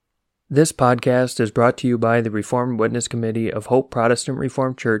This podcast is brought to you by the Reformed Witness Committee of Hope Protestant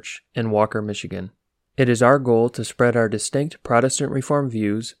Reformed Church in Walker, Michigan. It is our goal to spread our distinct Protestant Reformed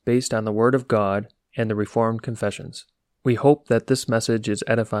views based on the Word of God and the Reformed confessions. We hope that this message is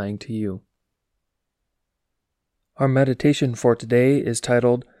edifying to you. Our meditation for today is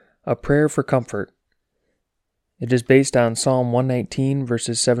titled, A Prayer for Comfort. It is based on Psalm 119,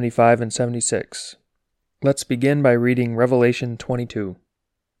 verses 75 and 76. Let's begin by reading Revelation 22.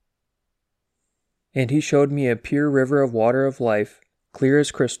 And he showed me a pure river of water of life, clear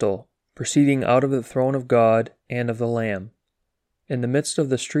as crystal, proceeding out of the throne of God and of the Lamb. In the midst of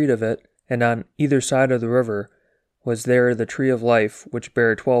the street of it, and on either side of the river, was there the tree of life, which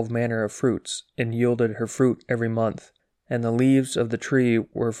bare 12 manner of fruits, and yielded her fruit every month, and the leaves of the tree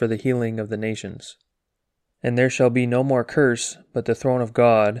were for the healing of the nations. And there shall be no more curse, but the throne of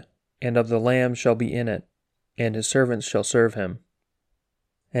God, and of the Lamb shall be in it, and his servants shall serve him.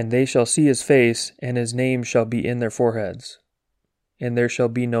 And they shall see his face, and his name shall be in their foreheads. And there shall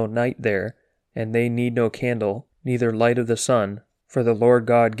be no night there, and they need no candle, neither light of the sun, for the Lord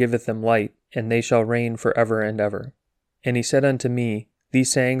God giveth them light, and they shall reign for ever and ever. And he said unto me,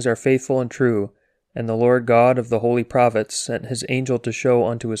 These sayings are faithful and true, and the Lord God of the holy prophets sent his angel to show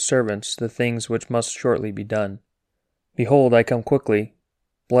unto his servants the things which must shortly be done. Behold, I come quickly.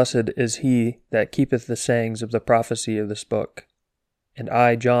 Blessed is he that keepeth the sayings of the prophecy of this book. And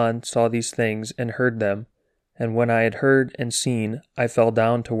I, John, saw these things and heard them, and when I had heard and seen, I fell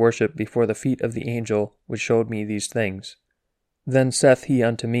down to worship before the feet of the angel which showed me these things. Then saith he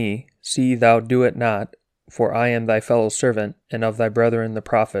unto me, See thou do it not, for I am thy fellow servant, and of thy brethren the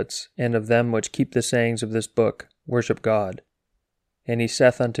prophets, and of them which keep the sayings of this book, worship God. And he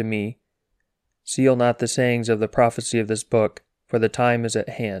saith unto me, Seal not the sayings of the prophecy of this book, for the time is at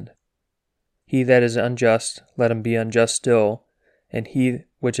hand. He that is unjust, let him be unjust still, and he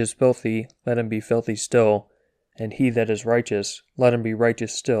which is filthy, let him be filthy still, and he that is righteous, let him be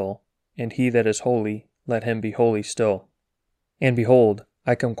righteous still, and he that is holy, let him be holy still. And behold,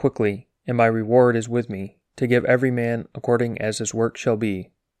 I come quickly, and my reward is with me, to give every man according as his work shall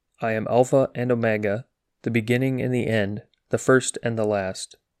be. I am Alpha and Omega, the beginning and the end, the first and the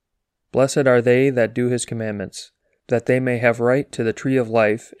last. Blessed are they that do his commandments, that they may have right to the tree of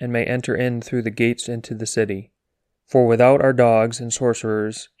life, and may enter in through the gates into the city. For without are dogs, and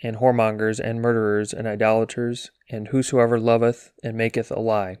sorcerers, and whoremongers, and murderers, and idolaters, and whosoever loveth and maketh a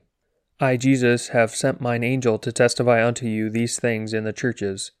lie. I, Jesus, have sent mine angel to testify unto you these things in the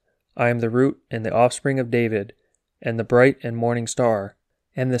churches. I am the root and the offspring of David, and the bright and morning star.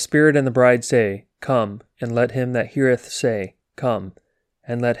 And the Spirit and the bride say, Come, and let him that heareth say, Come,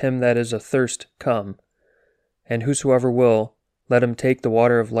 and let him that is athirst come. And whosoever will, let him take the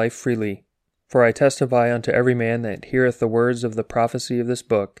water of life freely. For I testify unto every man that heareth the words of the prophecy of this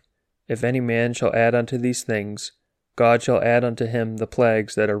book, if any man shall add unto these things, God shall add unto him the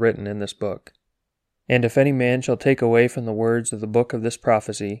plagues that are written in this book. And if any man shall take away from the words of the book of this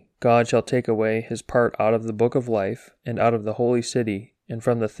prophecy, God shall take away his part out of the book of life, and out of the holy city, and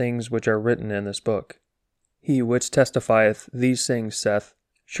from the things which are written in this book. He which testifieth these things saith,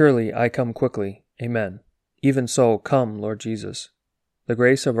 Surely I come quickly. Amen. Even so, come, Lord Jesus. The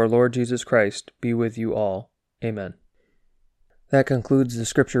grace of our Lord Jesus Christ be with you all. Amen. That concludes the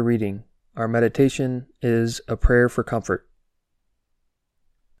scripture reading. Our meditation is a prayer for comfort.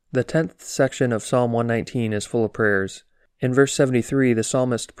 The 10th section of Psalm 119 is full of prayers. In verse 73, the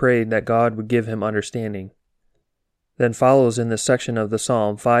psalmist prayed that God would give him understanding. Then follows in this section of the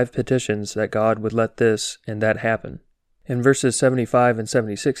psalm 5 petitions that God would let this and that happen. In verses 75 and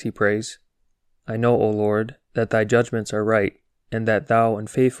 76 he prays, I know, O Lord, that thy judgments are right, and that thou in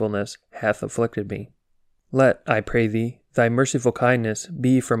faithfulness hath afflicted me. Let, I pray thee, thy merciful kindness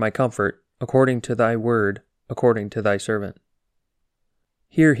be for my comfort, according to thy word, according to thy servant.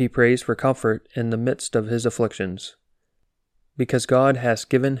 Here he prays for comfort in the midst of his afflictions. Because God hath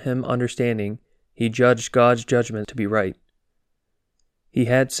given him understanding, he judged God's judgment to be right. He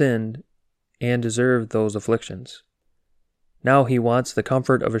had sinned and deserved those afflictions. Now he wants the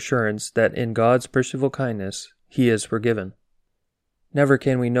comfort of assurance that in God's merciful kindness he is forgiven. Never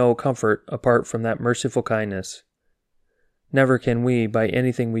can we know comfort apart from that merciful kindness. Never can we, by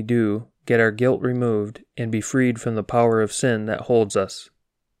anything we do, get our guilt removed and be freed from the power of sin that holds us.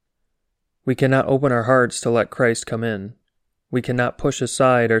 We cannot open our hearts to let Christ come in. We cannot push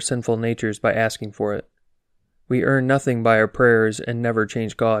aside our sinful natures by asking for it. We earn nothing by our prayers and never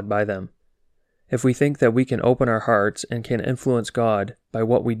change God by them. If we think that we can open our hearts and can influence God by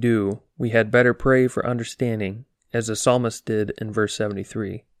what we do, we had better pray for understanding, as the psalmist did in verse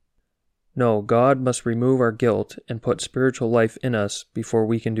 73. No, God must remove our guilt and put spiritual life in us before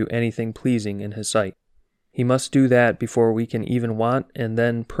we can do anything pleasing in His sight. He must do that before we can even want and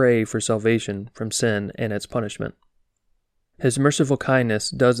then pray for salvation from sin and its punishment. His merciful kindness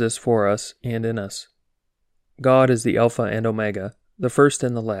does this for us and in us. God is the Alpha and Omega, the first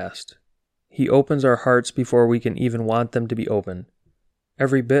and the last. He opens our hearts before we can even want them to be open.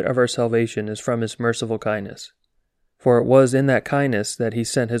 Every bit of our salvation is from His merciful kindness. For it was in that kindness that He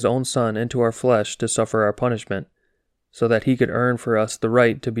sent His own Son into our flesh to suffer our punishment, so that He could earn for us the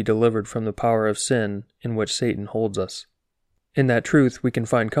right to be delivered from the power of sin in which Satan holds us. In that truth we can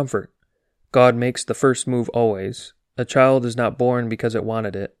find comfort. God makes the first move always. A child is not born because it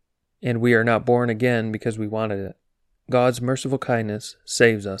wanted it, and we are not born again because we wanted it. God's merciful kindness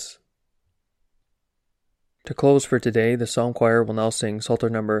saves us. To close for today, the Psalm Choir will now sing Psalter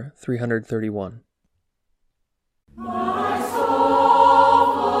number 331.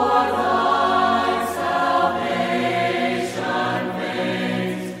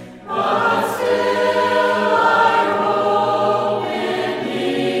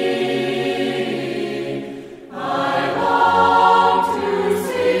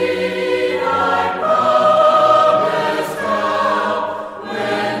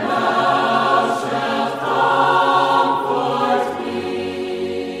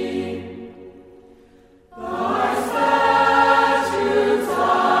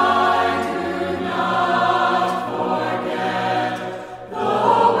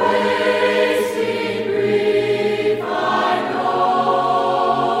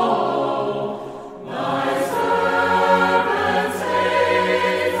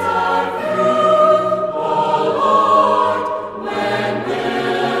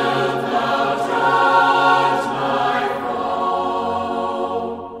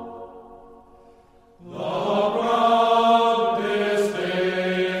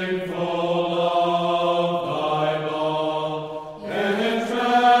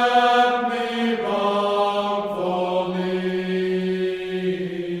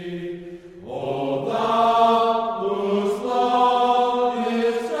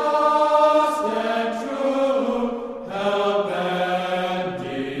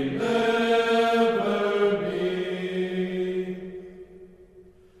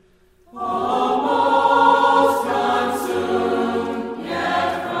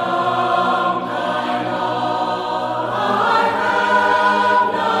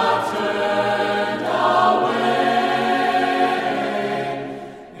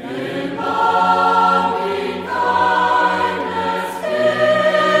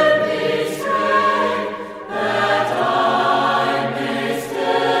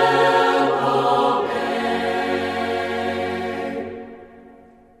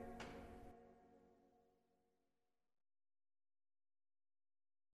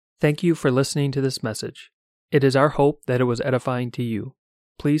 Thank you for listening to this message. It is our hope that it was edifying to you.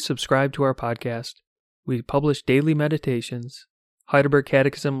 Please subscribe to our podcast. We publish daily meditations, Heidelberg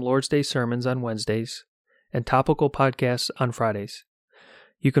Catechism Lord's Day sermons on Wednesdays, and topical podcasts on Fridays.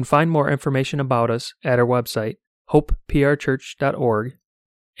 You can find more information about us at our website, hopeprchurch.org,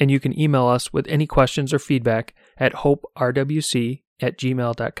 and you can email us with any questions or feedback at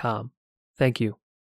hoperwc@gmail.com. Thank you.